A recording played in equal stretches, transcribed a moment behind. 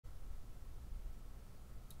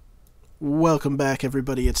Welcome back,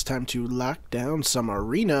 everybody. It's time to lock down some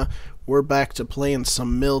arena. We're back to playing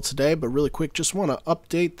some mill today, but really quick, just want to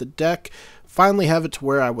update the deck. Finally have it to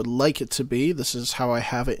where I would like it to be. This is how I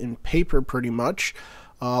have it in paper pretty much,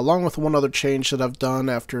 along with one other change that I've done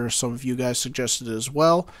after some of you guys suggested it as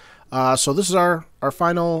well. So this is our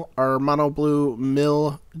mono blue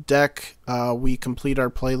mill deck. We complete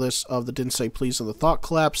our playlist of the Didn't Say Please and the Thought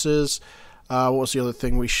Collapses. What was the other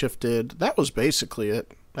thing we shifted? That was basically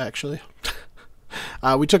it, actually.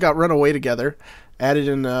 We took out Runaway Together, added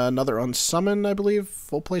in another Unsummon, I believe,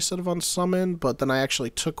 full play set of Unsummon, but then I actually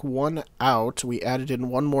took one out. We added in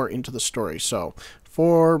one more into the story. So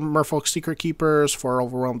 4 Merfolk Secret Keepers, 4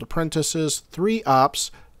 Overwhelmed Apprentices, 3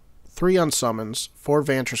 Ops, 3 Unsummons, 4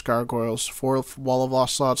 Vantress Gargoyles, 4 Wall of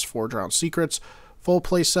Lost Slots, 4 Drowned Secrets, full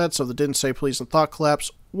play sets of the Didn't Say Please and Thought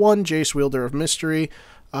Collapse, 1 Jace Wielder of Mystery.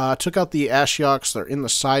 Took out the Ashyoks. They're in the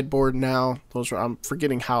sideboard now. I'm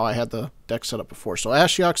forgetting how I had the deck set up before. So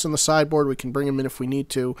Ashyoks in the sideboard. We can bring them in if we need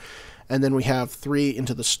to. And then we have 3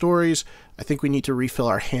 into the stories. I think we need to refill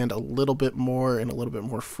our hand a little bit more and a little bit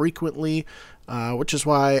more frequently, which is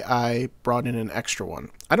why I brought in an extra one.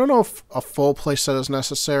 I don't know if a full play set is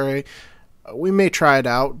necessary. We may try it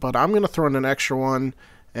out, but I'm going to throw in an extra one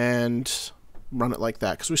and run it like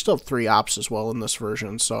that, because we still have 3 ops as well in this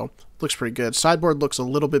version, so looks pretty good. Sideboard looks a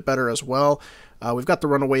little bit better as well. We've got the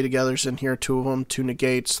Runaway Togethers in here, 2 of them, 2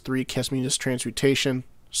 Negates, 3 Kesmina's Transmutation.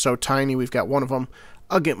 So tiny, we've got 1 of them.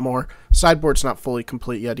 I'll get more. Sideboard's not fully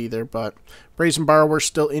complete yet either, but Brazen Borrower's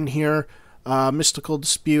still in here. Mystical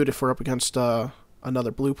Dispute if we're up against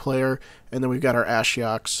another blue player, and then we've got our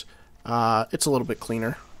Ashyoks. It's a little bit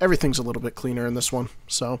cleaner. Everything's a little bit cleaner in this one.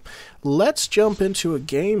 So let's jump into a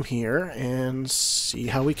game here and see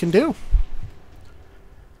how we can do.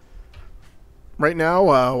 Right now,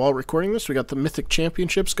 while recording this, we got the Mythic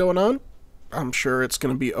Championships going on. I'm sure it's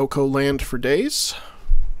going to be Oko land for days.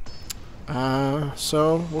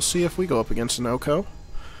 So we'll see if we go up against an Oko.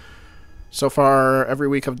 So far, every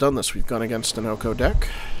week I've done this, we've gone against an Oko deck,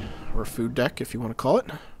 or food deck if you want to call it.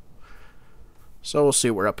 So we'll see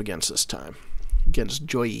what we're up against this time. Against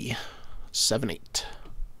Joy 7-8. Let's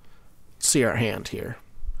see our hand here.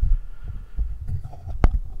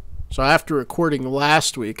 So after recording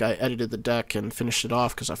last week, I edited the deck and finished it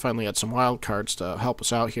off because I finally had some wild cards to help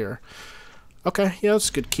us out here. Okay, yeah, that's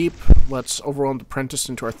a good keep. Let's Overwhelmed Apprentice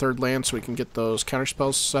into our 3rd land so we can get those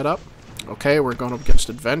counterspells set up. Okay, we're going up against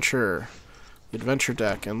Adventure. The Adventure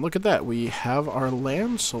deck. And look at that, we have our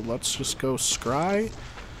land, so let's just go Scry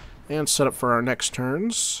and set up for our next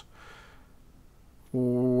turns.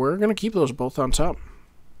 We're going to keep those both on top.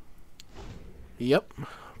 Yep.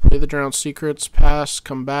 Play the Drowned Secrets, pass,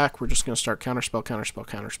 come back. We're just going to start Counterspell, Counterspell,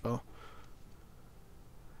 Counterspell.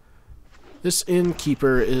 This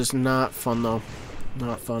Innkeeper is not fun, though.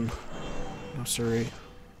 Not fun. No, sorry.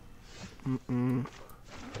 Let's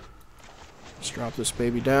drop this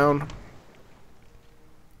baby down.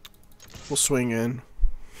 We'll swing in.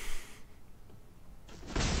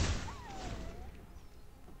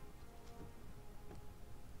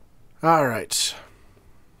 Alright.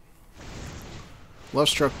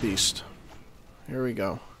 Lovestruck Beast. Here we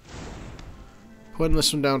go. Putting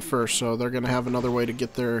this one down first, so they're going to have another way to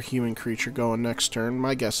get their human creature going next turn.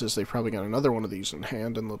 My guess is they probably got another one of these in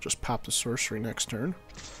hand, and they'll just pop the sorcery next turn.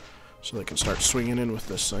 So they can start swinging in with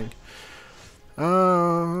this thing.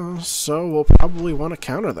 So we'll probably want to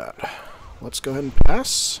counter that. Let's go ahead and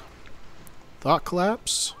pass. Thought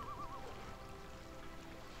Collapse.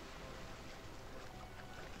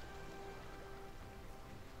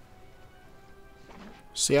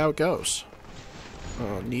 See how it goes.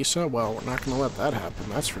 Nisa, well, we're not going to let that happen.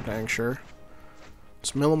 That's for dang sure.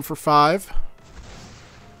 Let's mill him for 5.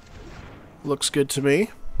 Looks good to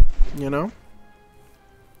me. You know.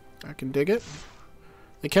 I can dig it.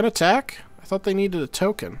 They can attack? I thought they needed a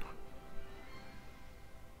token.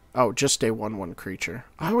 Oh, just a 1/1 creature.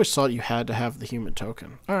 I always thought you had to have the human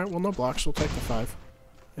token. Alright, well, no blocks. We'll take the 5.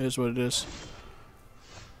 It is what it is.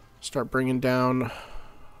 Start bringing down...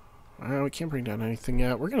 we can't bring down anything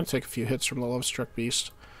yet. We're going to take a few hits from the Lovestruck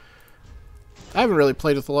Beast. I haven't really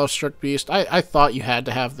played with the Lovestruck Beast. I thought you had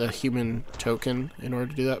to have the human token in order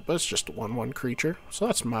to do that, but it's just a 1/1 creature, so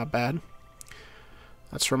that's my bad.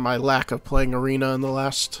 That's from my lack of playing Arena in the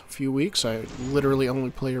last few weeks. I literally only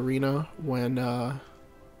play Arena when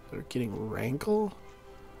they're getting Rankle.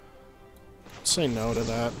 Let's say no to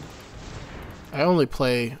that. I only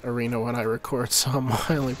play Arena when I record some.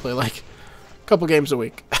 I only play like a couple games a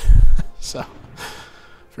week. So,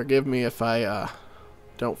 forgive me if I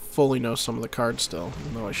don't fully know some of the cards still,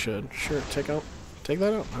 even though I should. Sure, take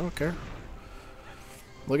that out. I don't care.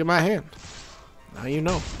 Look at my hand. Now you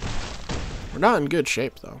know. We're not in good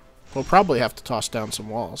shape, though. We'll probably have to toss down some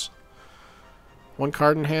walls. One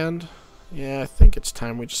card in hand. Yeah, I think it's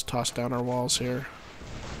time we just toss down our walls here.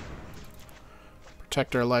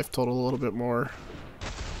 Protect our life total a little bit more.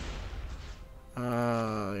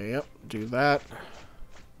 Yep, do that.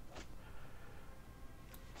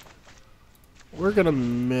 We're gonna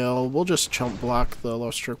mill. We'll just chump block the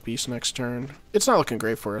Love Stroke Beast next turn. It's not looking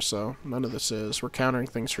great for us, though. None of this is. We're countering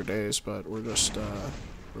things for days, but we're just a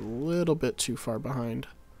little bit too far behind.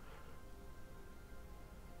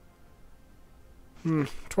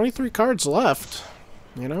 23 cards left.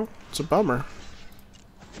 You know, it's a bummer.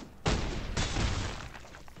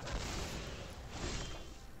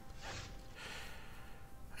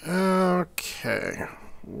 Okay.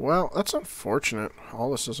 Well, that's unfortunate.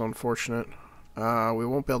 All this is unfortunate. We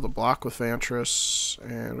won't be able to block with Vantress,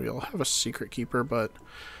 and we'll have a Secret Keeper, but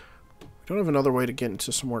we don't have another way to get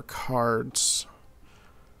into some more cards.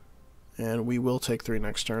 And we will take 3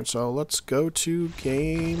 next turn, so let's go to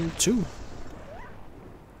game 2.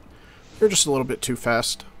 You're just a little bit too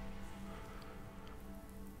fast.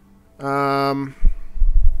 Were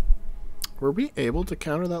we able to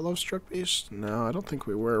counter that Love Struck Beast? No, I don't think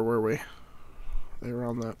we were we? They were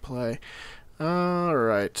on that play.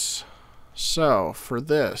 Alright. So, for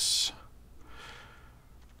this...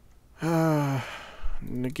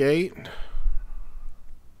 negate.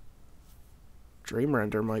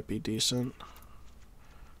 Dreamrender might be decent.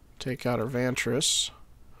 Take out our Vantress,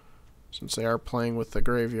 since they are playing with the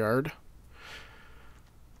graveyard.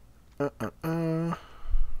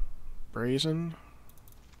 Brazen.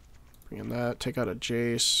 Bring in that. Take out a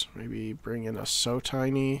Jace. Maybe bring in a So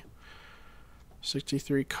Tiny.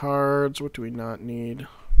 63 cards. What do we not need?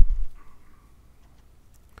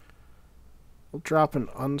 We'll drop an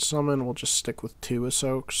Unsummon. We'll just stick with 2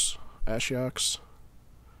 Asokes. Ashioks.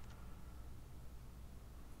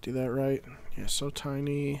 Do that right? Yeah, So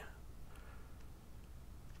Tiny.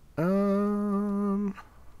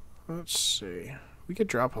 Let's see. We could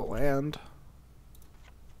drop a land.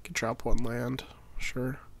 We could drop 1 land.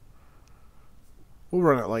 Sure. We'll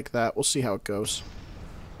run it like that. We'll see how it goes.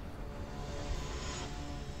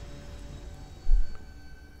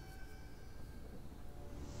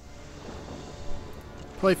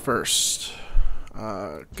 Play first.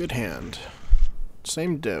 Good hand.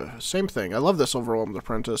 Same thing. I love this Overwhelmed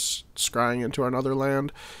Apprentice scrying into another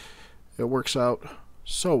land. It works out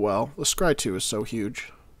so well. The scry 2 is so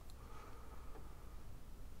huge.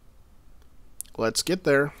 Let's get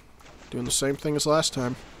there. Doing the same thing as last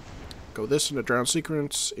time. Go this into Drown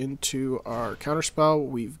Sequence into our counterspell.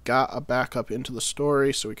 We've got a backup into the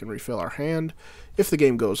story so we can refill our hand if the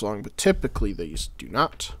game goes long, but typically these do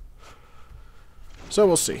not. So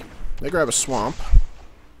we'll see. They grab a Swamp.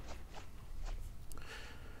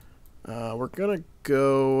 We're gonna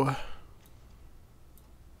go...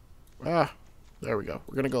 there we go.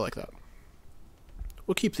 We're gonna go like that.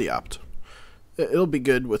 We'll keep the Opt. It'll be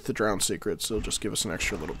good with the Drown Secrets. It'll just give us an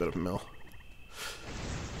extra little bit of mill.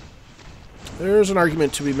 There's an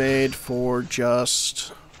argument to be made for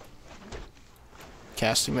just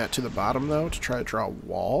casting that to the bottom, though, to try to draw a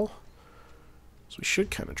wall. So we should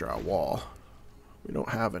kind of draw a wall. We don't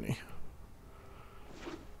have any.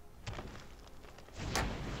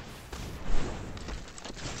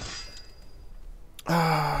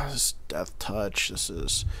 This is Death Touch. This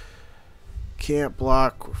is can't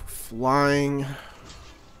block. We're flying.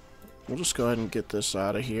 We'll just go ahead and get this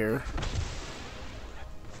out of here.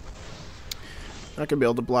 Not gonna be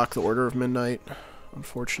able to block the Order of Midnight,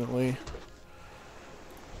 unfortunately.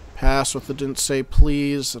 Pass with the Didn't Say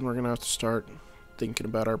Please, and we're gonna have to start thinking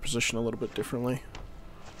about our position a little bit differently.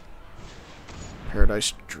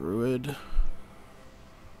 Paradise Druid.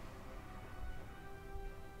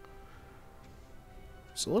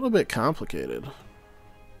 It's a little bit complicated.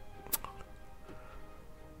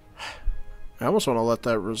 I almost want to let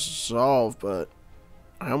that resolve, but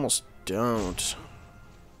I almost don't.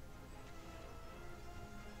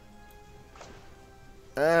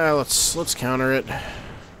 Let's counter it.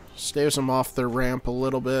 Staves them off their ramp a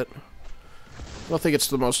little bit. I don't think it's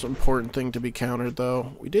the most important thing to be countered,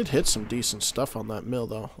 though. We did hit some decent stuff on that mill,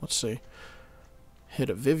 though. Let's see.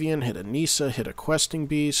 Hit a Vivian, hit a Nissa, hit a Questing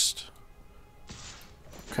Beast.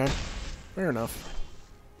 Okay, fair enough.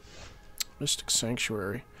 Mystic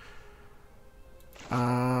Sanctuary.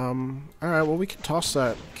 Alright, well, we can toss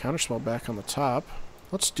that counterspell back on the top.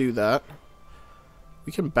 Let's do that.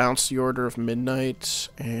 We can bounce the Order of Midnight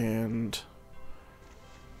and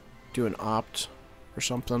do an Opt or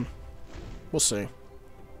something. We'll see.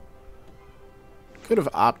 Could have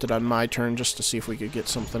opted on my turn just to see if we could get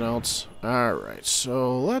something else. Alright,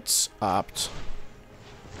 so let's Opt.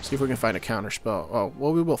 See if we can find a counterspell. Oh,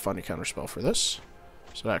 well, we will find a counterspell for this.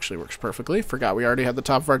 So it actually works perfectly. Forgot we already had the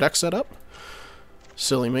top of our deck set up.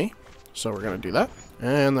 Silly me. So we're going to do that.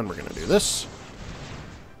 And then we're going to do this.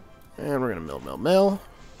 And we're going to mill.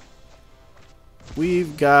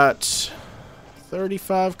 We've got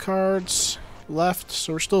 35 cards left,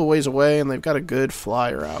 so we're still a ways away, and they've got a good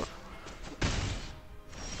flyer out.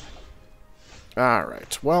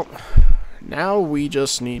 Alright, well, now we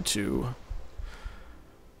just need to...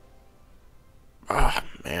 Ah,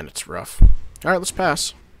 man, it's rough. Alright, let's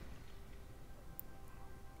pass.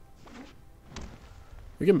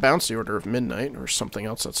 We can bounce the Order of Midnight, or something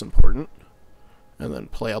else that's important, and then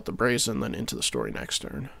play out the Brazen, then into the story next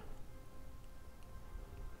turn.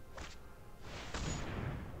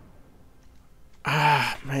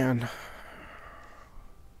 Ah, man.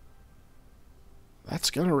 That's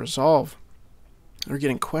gonna resolve. We're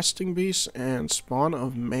getting Questing Beast and Spawn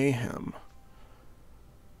of Mayhem.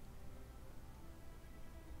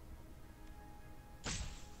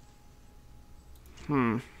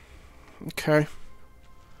 Okay.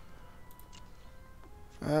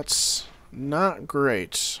 That's not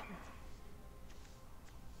great.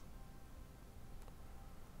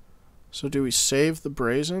 So do we save the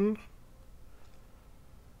Brazen?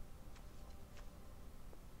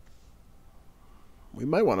 We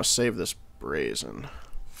might want to save this Brazen.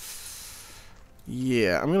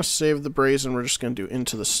 Yeah, I'm going to save the Brazen. We're just going to do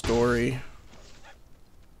Into the Story.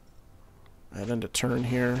 Add end of turn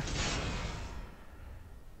here.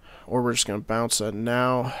 Or we're just going to bounce that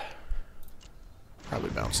now. Probably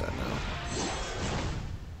bounce that now.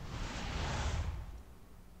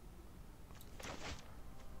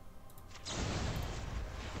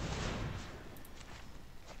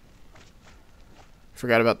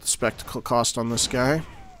 Forgot about the spectacle cost on this guy.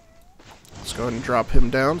 Let's go ahead and drop him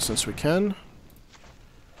down since we can.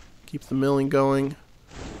 Keep the milling going.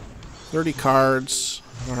 30 cards.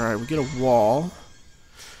 Alright, we get a wall.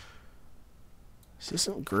 This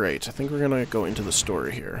isn't great. I think we're going to go into the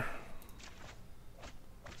story here.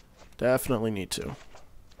 Definitely need to.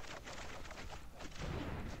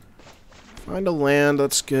 Find a land,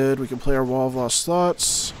 that's good. We can play our Wall of Lost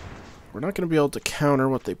Thoughts. We're not going to be able to counter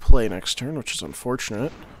what they play next turn, which is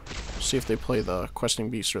unfortunate. See if they play the Questing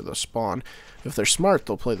Beast or the Spawn. If they're smart,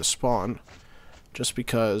 they'll play the Spawn. Just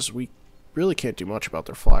because we really can't do much about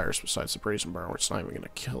their flyers besides the Brazen Bar, where it's not even going to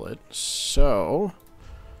kill it. So,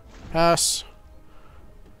 pass.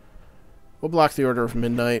 We'll block the Order of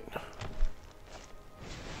Midnight.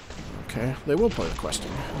 Okay, they will play the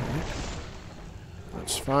Questing. Alright.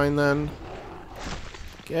 That's fine then.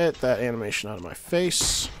 Get that animation out of my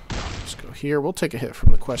face. Let's go here. We'll take a hit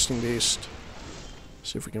from the Questing Beast.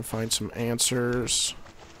 See if we can find some answers.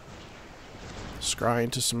 Scry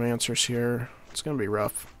into some answers here. It's going to be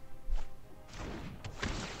rough.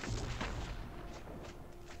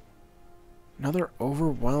 Another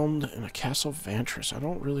Overwhelmed and a Castle Vantress. I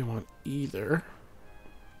don't really want either.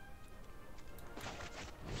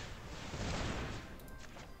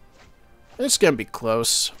 It's going to be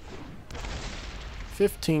close.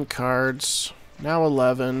 15 cards. Now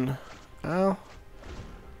 11. Well,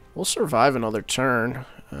 we'll survive another turn.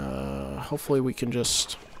 Hopefully we can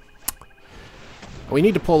just... We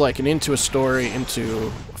need to pull like an Into a Story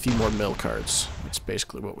into a few more mill cards. That's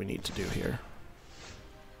basically what we need to do here.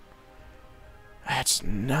 That's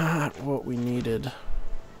not what we needed.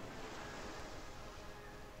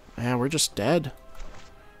 Man, we're just dead.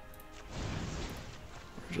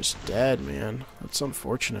 We're just dead, man. That's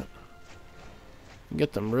unfortunate.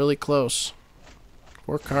 Get them really close.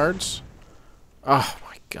 4 cards? Oh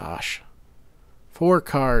my gosh. 4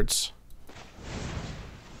 cards.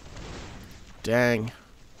 Dang.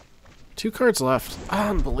 2 cards left.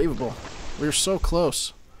 Unbelievable. We were so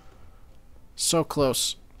close. So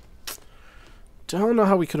close. Don't know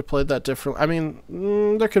how we could have played that differently. I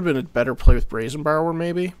mean, there could have been a better play with Brazen Borrower,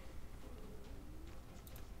 maybe.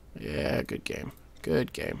 Yeah, good game.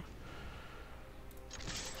 Good game.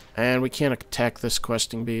 And we can't attack this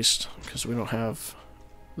Questing Beast because we don't have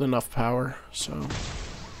enough power, so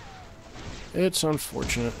it's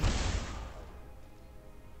unfortunate.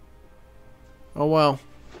 Oh well.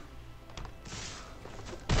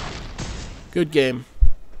 Good game.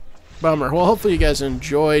 Bummer. Well, hopefully you guys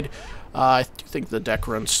enjoyed. I do think the deck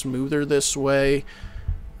runs smoother this way.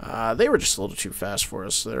 They were just a little too fast for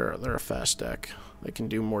us. They're a fast deck. They can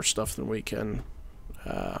do more stuff than we can.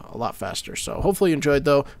 A lot faster. So hopefully you enjoyed,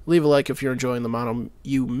 though. Leave a like if you're enjoying the Mono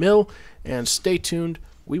U Mill, and stay tuned.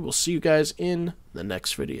 We will see you guys in the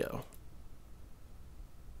next video.